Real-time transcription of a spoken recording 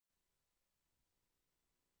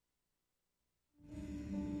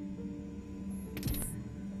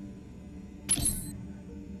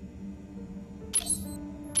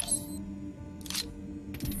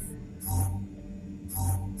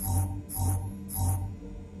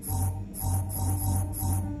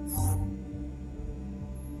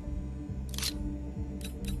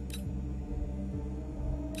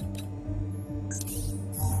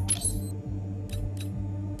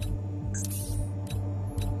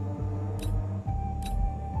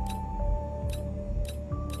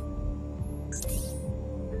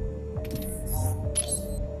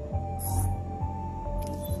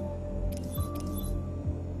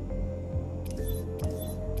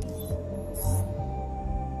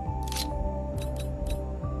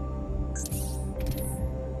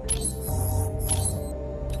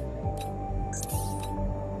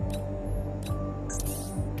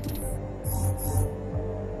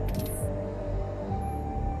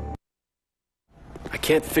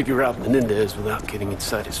can't figure out Menendez without getting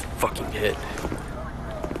inside his fucking head.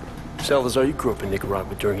 Salazar, you grew up in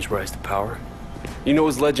Nicaragua during his rise to power. You know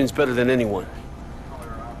his legends better than anyone.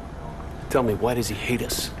 Tell me, why does he hate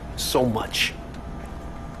us so much?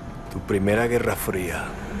 Tu primera guerra fría.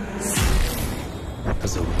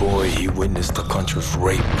 As a boy, he witnessed the country's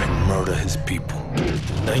rape and murder his people.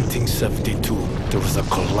 In 1972, there was a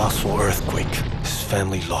colossal earthquake. His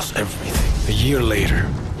family lost everything. A year later,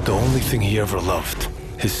 the only thing he ever loved,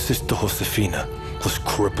 his sister Josefina, was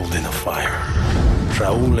crippled in a fire.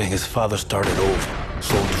 Raúl and his father started over,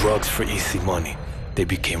 sold drugs for easy money. They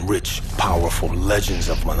became rich, powerful legends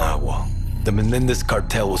of Managua. The Menendez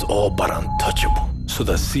cartel was all but untouchable, so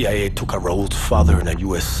the CIA took out Raúl's father in a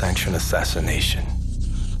US-sanctioned assassination.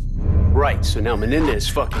 Right, so now Menendez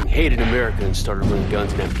fucking hated America and started running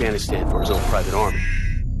guns in Afghanistan for his own private army.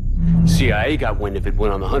 CIA got wind of it,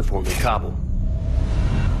 went on the hunt for him in Kabul.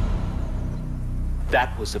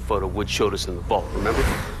 That was the photo Wood showed us in the vault, remember?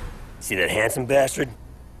 See that handsome bastard?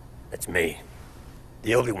 That's me.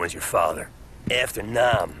 The ugly one's your father. After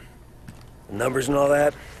Nam. The numbers and all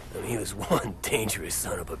that? I mean, he was one dangerous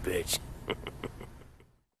son of a bitch.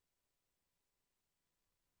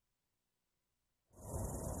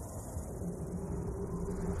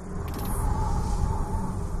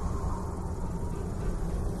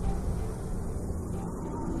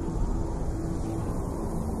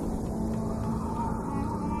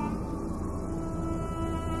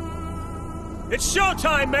 It's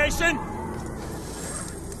showtime, Mason!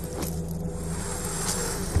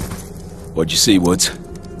 What'd you see, Woods?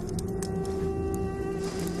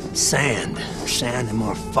 Sand. Sand and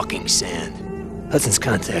more fucking sand. Hudson's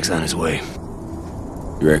contact's on his way.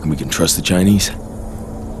 You reckon we can trust the Chinese?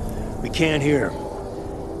 We can't here.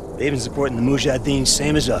 They've been supporting the Mujahideen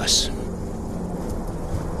same as us.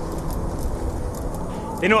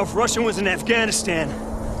 They know if Russia was in Afghanistan,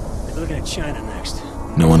 they're looking at China next.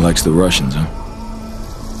 No one likes the Russians, huh?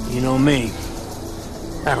 You know me.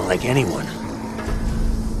 I don't like anyone.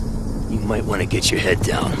 You might want to get your head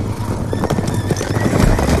down.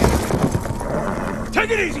 Take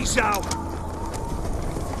it easy, Sal!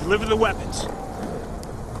 Deliver the weapons.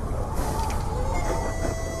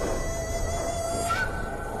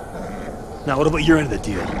 Now, what about your end of the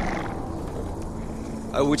deal?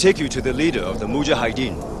 I will take you to the leader of the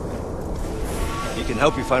Mujahideen. He can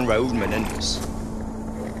help you find Raúl Menendez.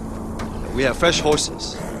 We have fresh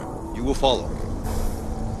horses. You will follow.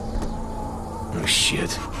 Oh,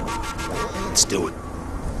 shit. Let's do it.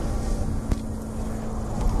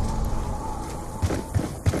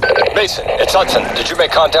 Mason, it's Hudson. Did you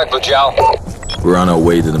make contact with Zhao? We're on our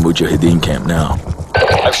way to the Mujahideen camp now.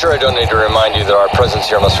 I'm sure I don't need to remind you that our presence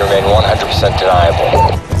here must remain 100%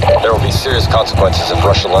 deniable. There will be serious consequences if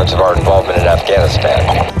Russia learns of our involvement in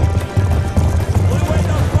Afghanistan.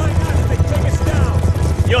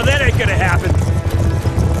 Yo, that ain't gonna happen.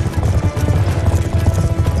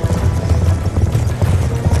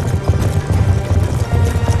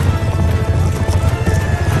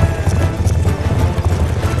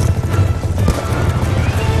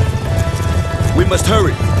 We must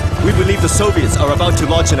hurry. We believe the Soviets are about to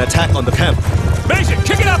launch an attack on the camp. Mason,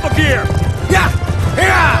 kick it up a gear! Yeah!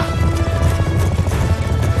 Yeah!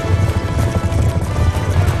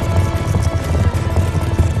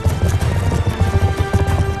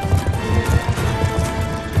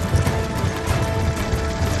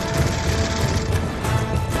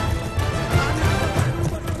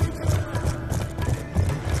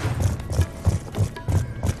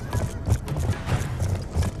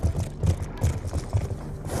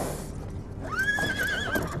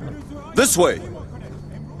 This way!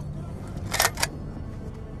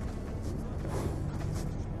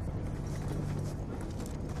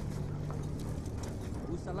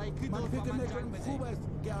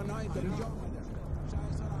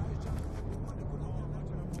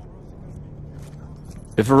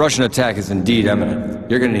 If a Russian attack is indeed imminent,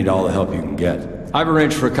 you're gonna need all the help you can get. I've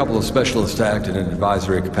arranged for a couple of specialists to act in an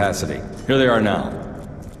advisory capacity. Here they are now.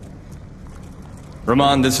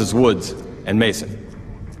 Rahman, this is Woods, and Mason.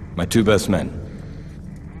 My two best men.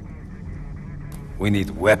 We need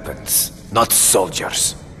weapons, not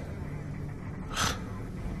soldiers.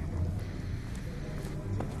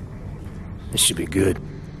 This should be good.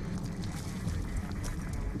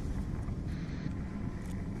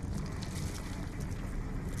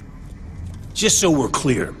 Just so we're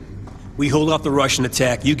clear, we hold off the Russian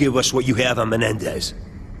attack, you give us what you have on Menendez.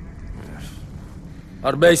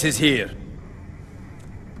 Our base is here.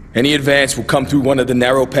 Any advance will come through one of the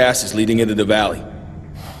narrow passes leading into the valley.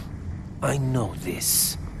 I know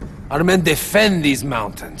this. Our men defend these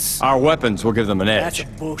mountains. Our weapons will give them an edge. That's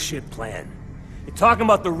a bullshit plan. You're talking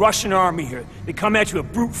about the Russian army here. They come at you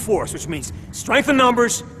with brute force, which means strength in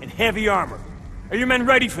numbers and heavy armor. Are your men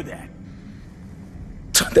ready for that?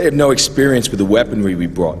 They have no experience with the weaponry we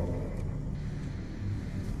brought.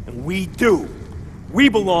 And we do. We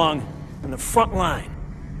belong on the front line.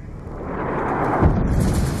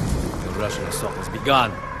 The Russian assault has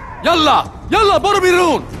begun. Yalla! Yalla,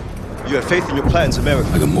 Boromirun! You have faith in your plans, America.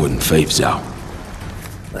 I got more than faith, Zhao.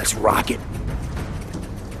 Let's rock it.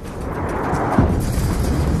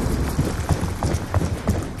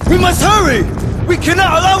 We must hurry! We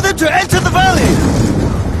cannot allow them to enter the valley!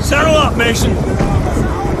 Settle up, Mason.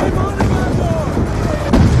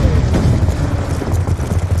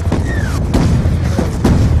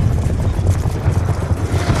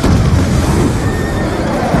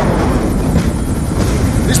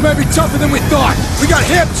 This may be tougher than we thought. We got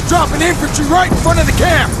hips dropping infantry right in front of the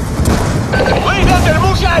camp. Lead them to the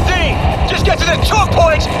Mujahideen! Just get to the choke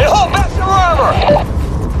points and hold back their armor!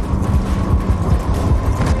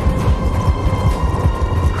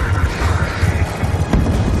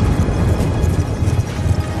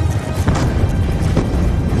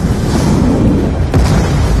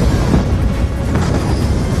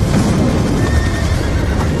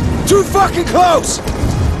 Too fucking close!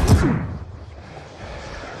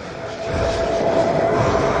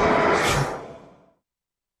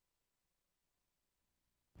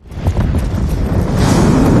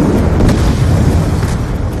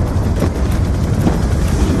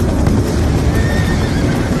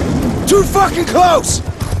 Too fucking close!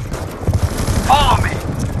 Follow me!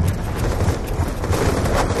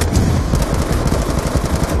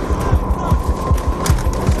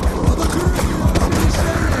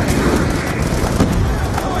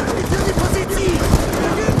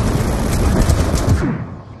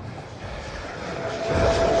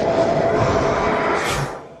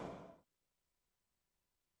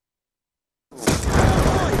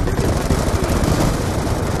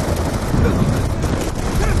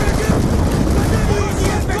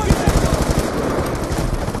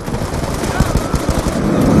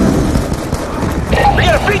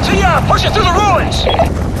 Push it through the ruins!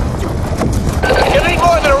 You need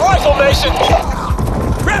more than a rifle, Mason!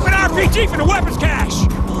 Grab an RPG from the weapons cache!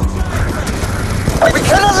 We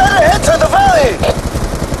cannot let it enter the valley!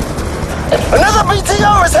 Another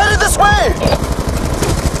BTR is headed this way!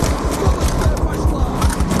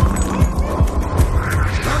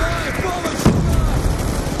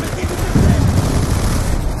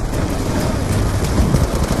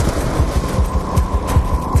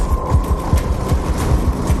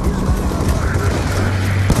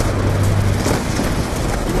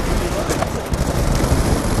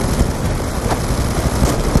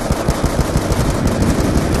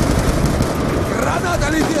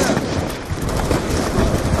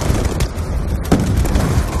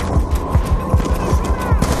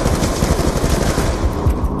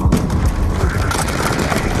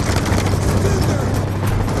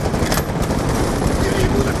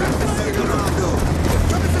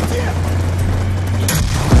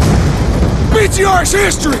 BTR's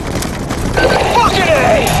history! Fucking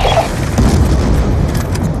A!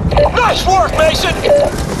 Nice work, Mason!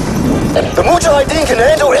 The Mujahideen can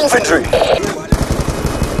handle infantry!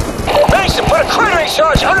 Mason, put a crittering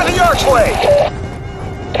charge under the archway!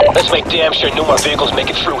 Let's make damn sure no more vehicles make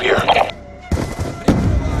it through here.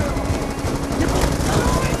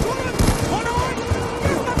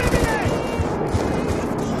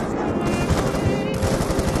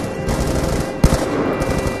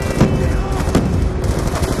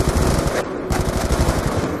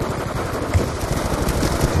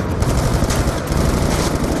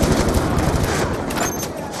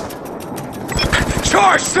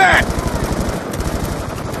 Charge set!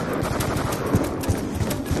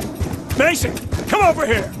 Mason, come over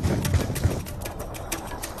here!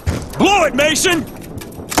 Blow it, Mason!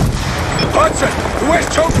 Hudson, the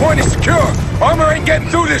west choke point is secure. Armor ain't getting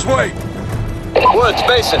through this way. Woods,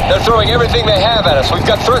 Mason, they're throwing everything they have at us. We've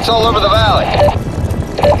got threats all over the valley.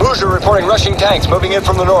 Hoosier reporting rushing tanks moving in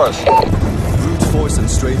from the north. Brute force and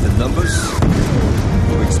strength in numbers?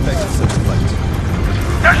 We expected such a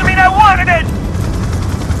fight. Doesn't mean I wanted it!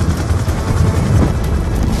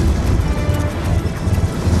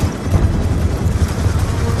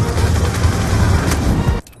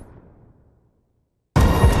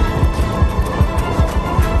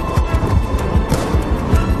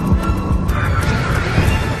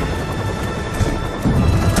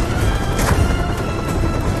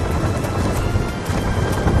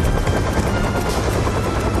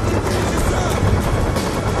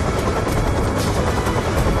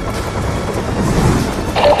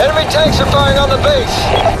 Enemy tanks are firing on the base.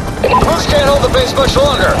 Moose can't hold the base much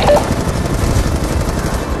longer.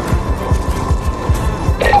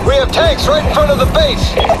 We have tanks right in front of the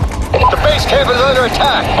base. The base camp is under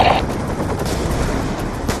attack.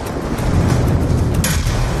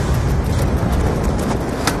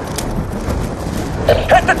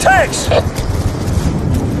 Hit the tanks!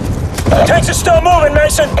 Tanks are still moving,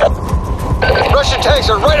 Mason! Russian tanks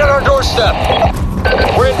are right on our doorstep.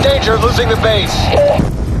 We're in danger of losing the base.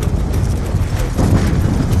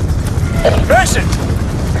 Mason!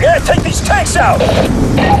 We gotta take these tanks out!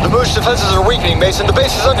 The Moose defenses are weakening, Mason. The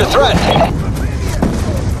base is under threat.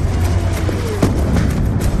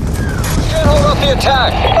 Can't hold off the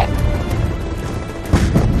attack.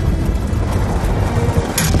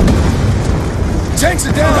 Tanks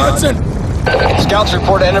are down, Hudson! Scouts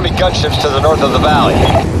report enemy gunships to the north of the valley.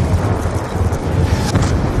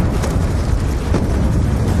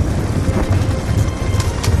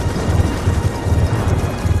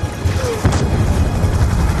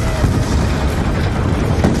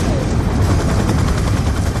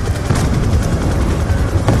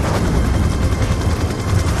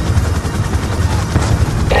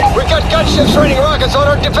 We've got gunships raining rockets on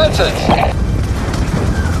our defenses.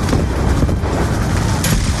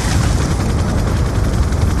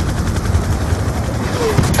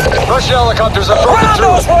 Russian helicopters are broken Ground through.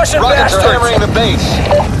 those Russian Rockets are bastards! hammering the base.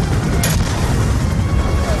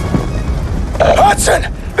 Hudson!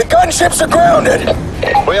 The gunships are grounded!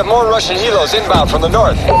 We have more Russian helos inbound from the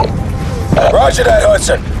north. Roger that,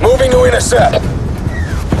 Hudson. Moving to intercept.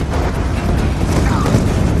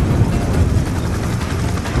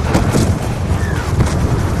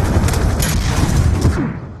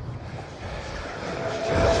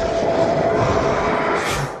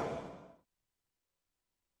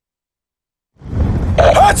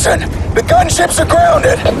 Hudson! The gunships are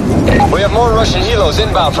grounded! We have more Russian helos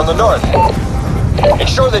inbound from the north.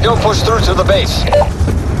 Ensure they don't push through to the base.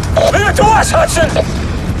 Leave it to us, Hudson!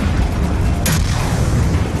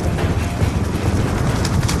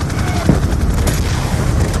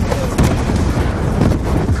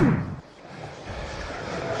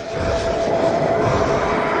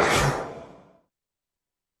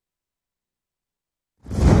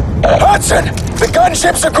 Hudson! The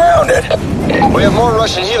gunships are grounded! We have more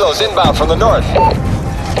Russian helos inbound from the north.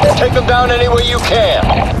 Take them down any way you can.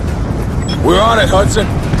 We're on it, Hudson.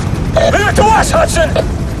 Leave it to us, Hudson!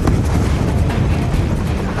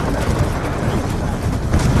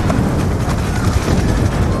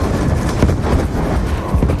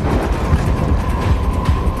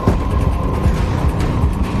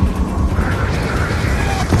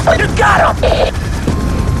 You got him!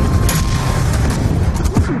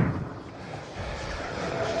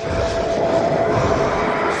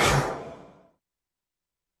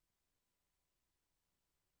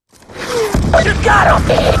 You got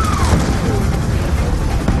him!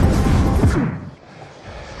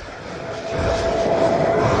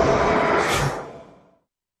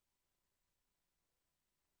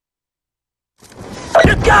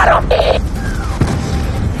 You got him!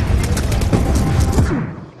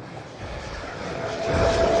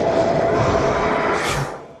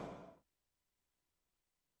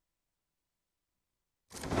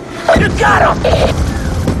 You got him!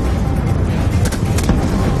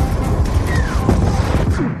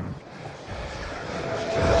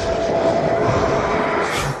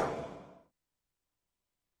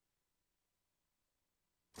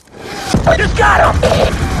 You got him!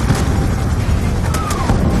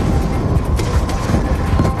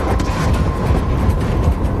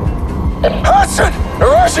 Hudson! The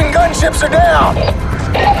Russian gunships are down!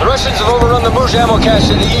 The Russians have overrun the Muj ammo cache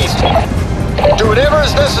to the east. Do whatever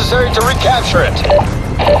is necessary to recapture it.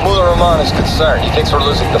 Mullah Rahman is concerned. He thinks we're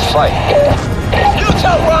losing the fight. You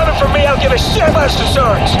tell Rahman from me I don't give a shit about his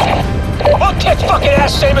concerns! We'll kick fucking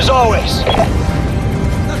ass same as always!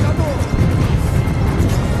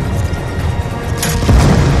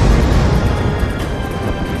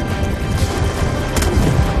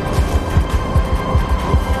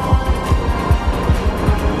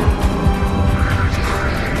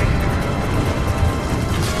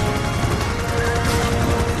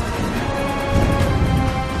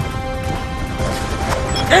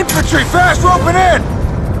 Infantry, fast roping in!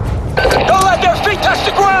 Don't let their feet touch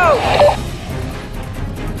the ground!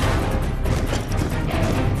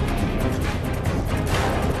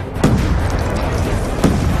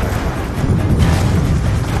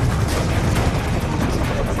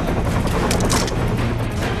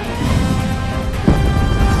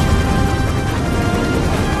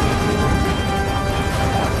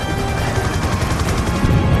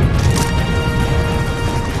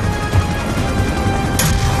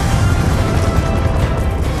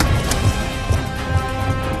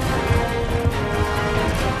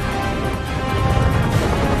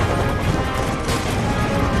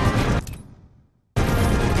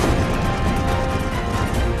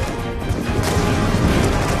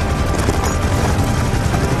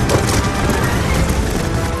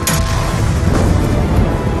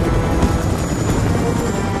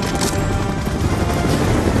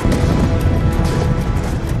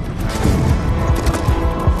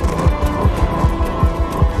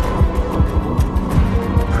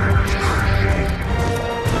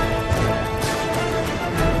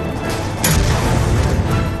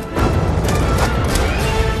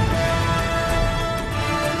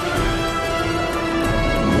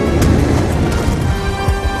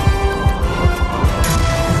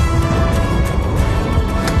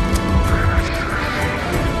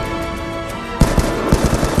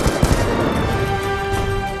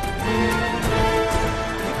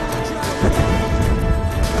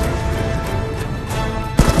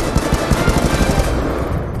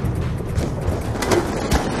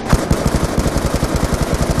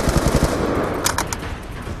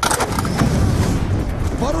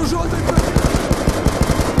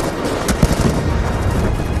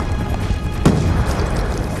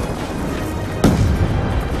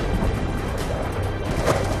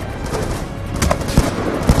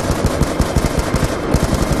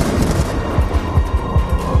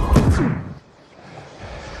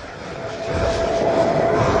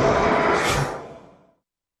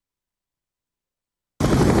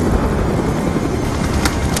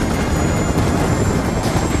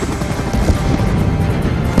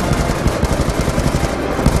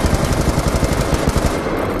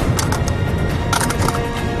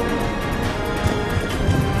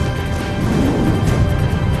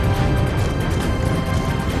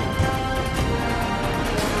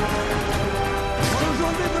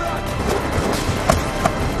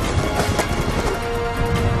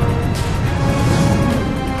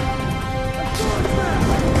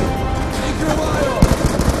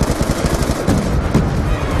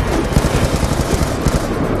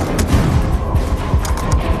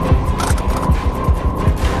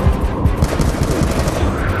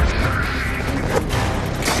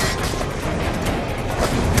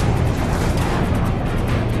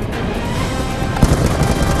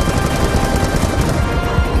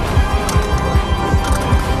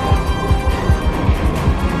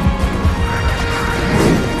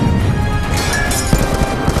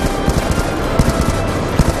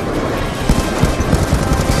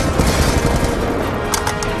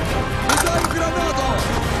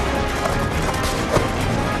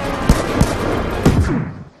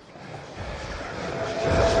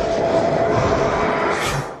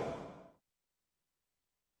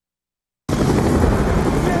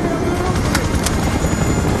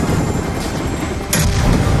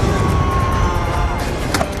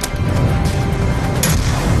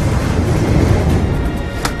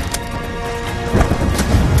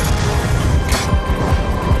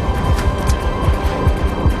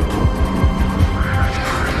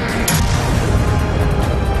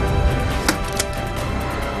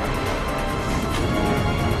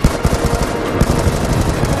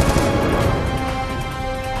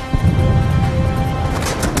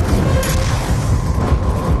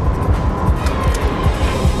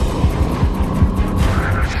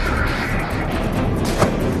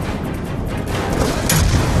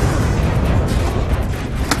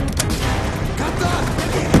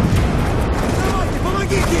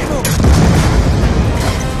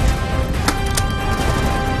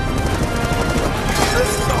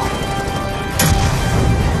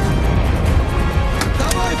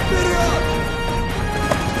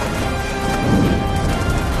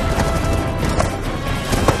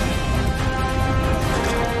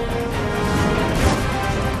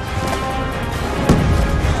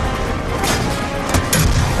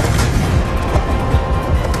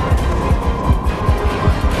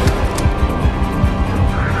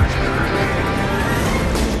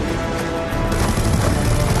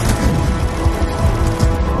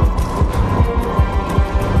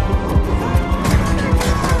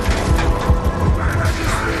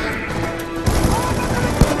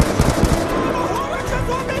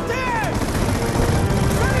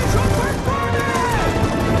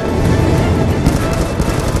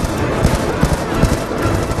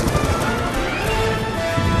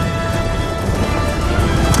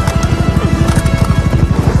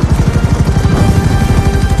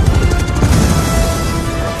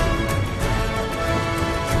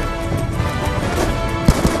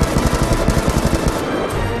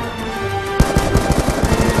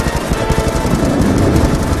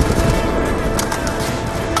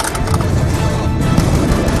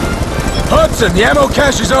 Listen, the ammo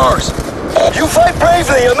cache is ours! You fight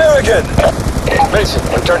bravely, American! Mason,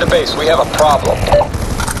 return to base. We have a problem.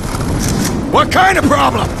 What kind of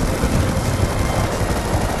problem?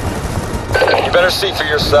 You better see for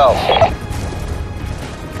yourself.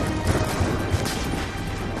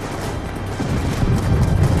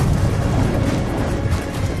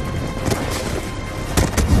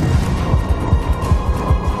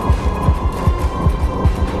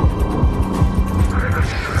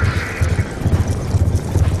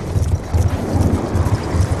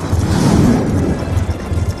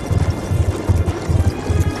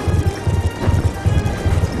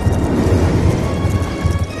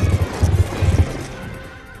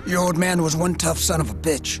 Your old man was one tough son of a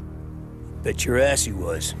bitch. Bet your ass he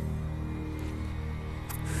was.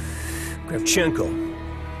 Kravchenko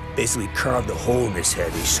basically carved a hole in his head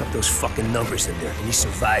and he shoved those fucking numbers in there, and he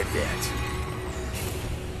survived that.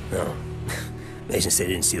 No. Mason said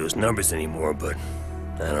he didn't see those numbers anymore, but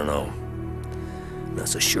I don't know. Not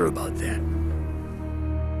so sure about that.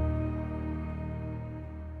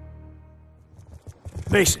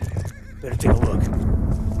 Mason, better take a look.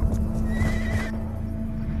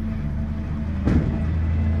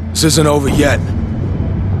 This isn't over yet.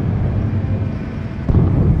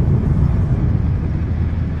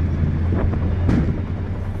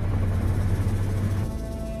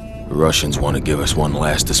 The Russians want to give us one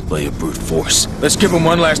last display of brute force. Let's give them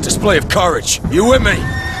one last display of courage. You with me?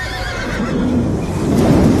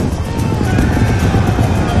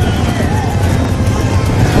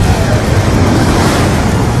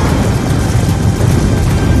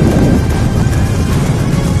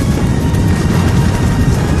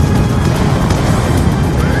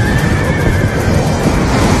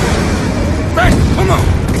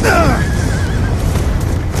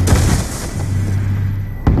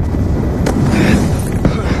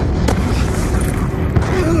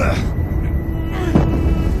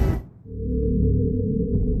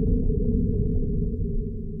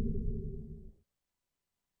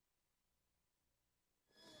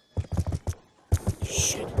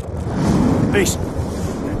 Mason,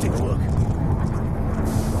 better take a look.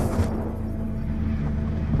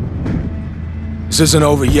 This isn't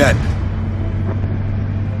over yet.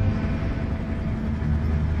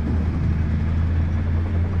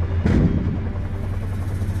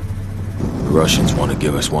 The Russians want to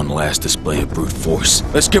give us one last display of brute force.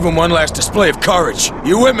 Let's give them one last display of courage.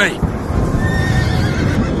 You with me?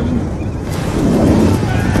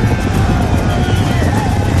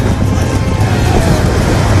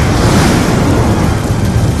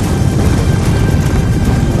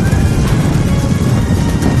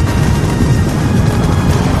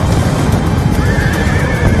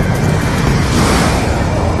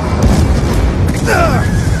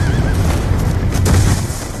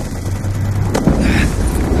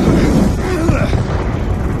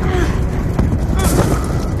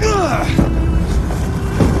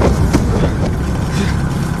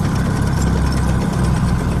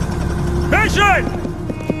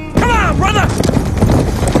 Come on, brother!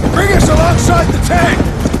 Bring us alongside the tank!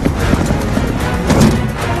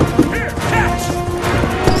 Here, catch!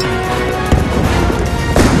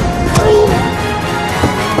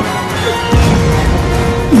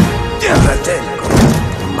 Gamertag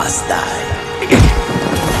must die.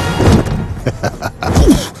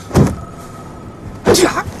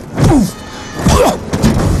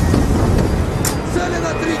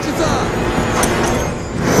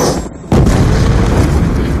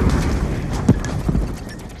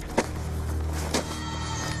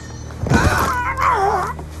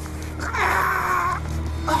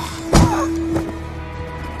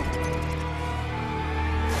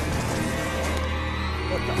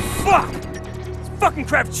 What the fuck? It's fucking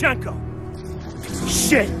Kravchenko. Piece of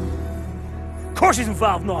shit. Of course he's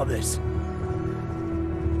involved in all this.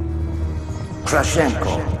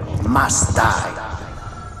 Kravchenko must die.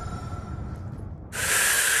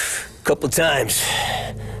 Couple times,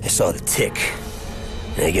 I saw the tick.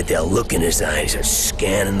 And I get that look in his eye, and he starts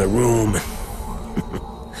scanning the room.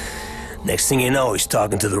 Next thing you know, he's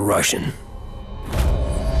talking to the Russian.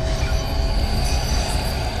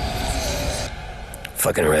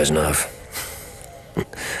 Fucking Reznov.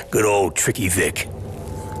 Good old Tricky Vic.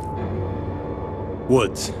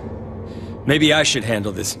 Woods. Maybe I should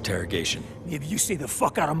handle this interrogation. If you stay the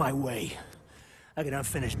fuck out of my way, I got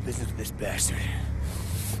unfinished business with this bastard.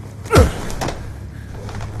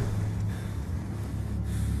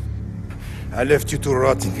 I left you to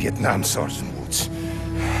rot in Vietnam, Sergeant Woods.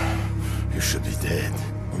 You should be dead.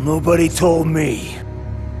 Well, nobody told me.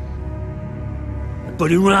 My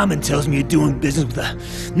buddy Rahman tells me you're doing business with a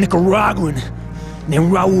Nicaraguan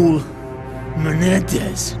named Raul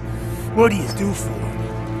Menendez. What do you do for him?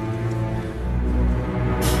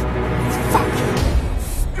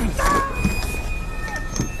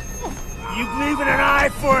 You believe in an eye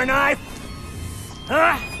for an eye?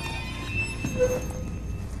 Huh?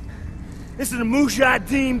 This is a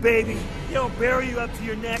Mujahideen, baby. They'll bury you up to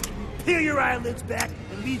your neck, peel your eyelids back,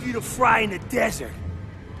 and leave you to fry in the desert.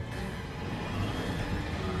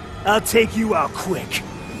 I'll take you out quick.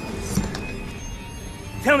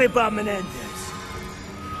 Tell me about Menendez.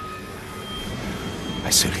 I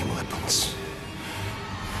sell him weapons.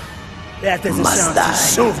 That doesn't sound too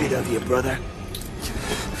Soviet of you, brother.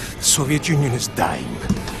 The Soviet Union is dying.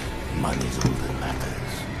 Money's all that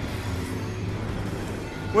matters.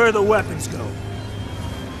 Where do the weapons go?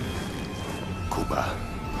 Cuba.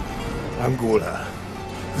 Angola.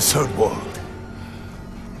 The Third World.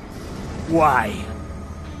 Why?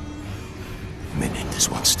 Menendez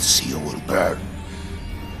wants to see a world burn.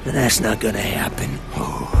 And that's not gonna happen.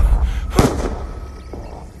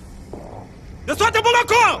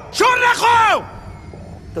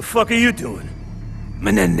 The fuck are you doing?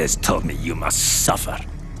 Menendez told me you must suffer.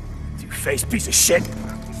 Two-faced piece of shit.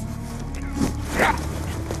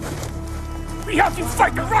 We helped you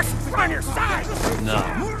fight the Russians. We're on your side.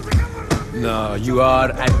 No, you are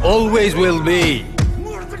and always will be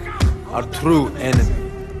our true enemy.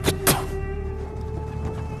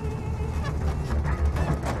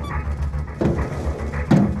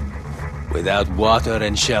 Without water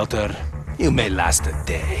and shelter, you may last a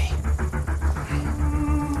day.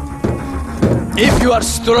 If you are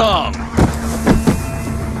strong,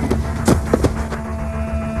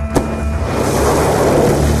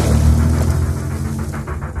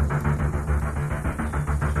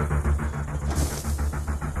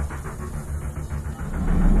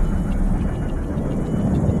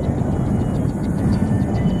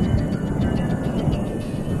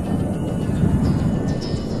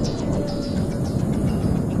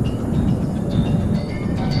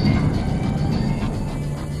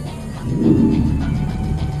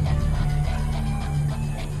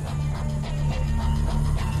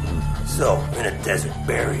 So, in a desert,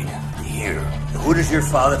 buried, here. Who does your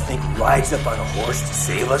father think rides up on a horse to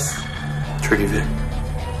save us? Triggered.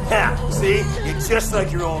 Yeah, see? You're just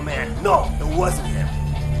like your old man. No, it wasn't him.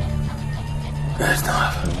 That's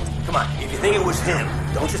not. Come on, if you think it was him,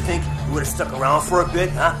 don't you think he would have stuck around for a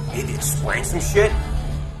bit, huh? Maybe explain some shit?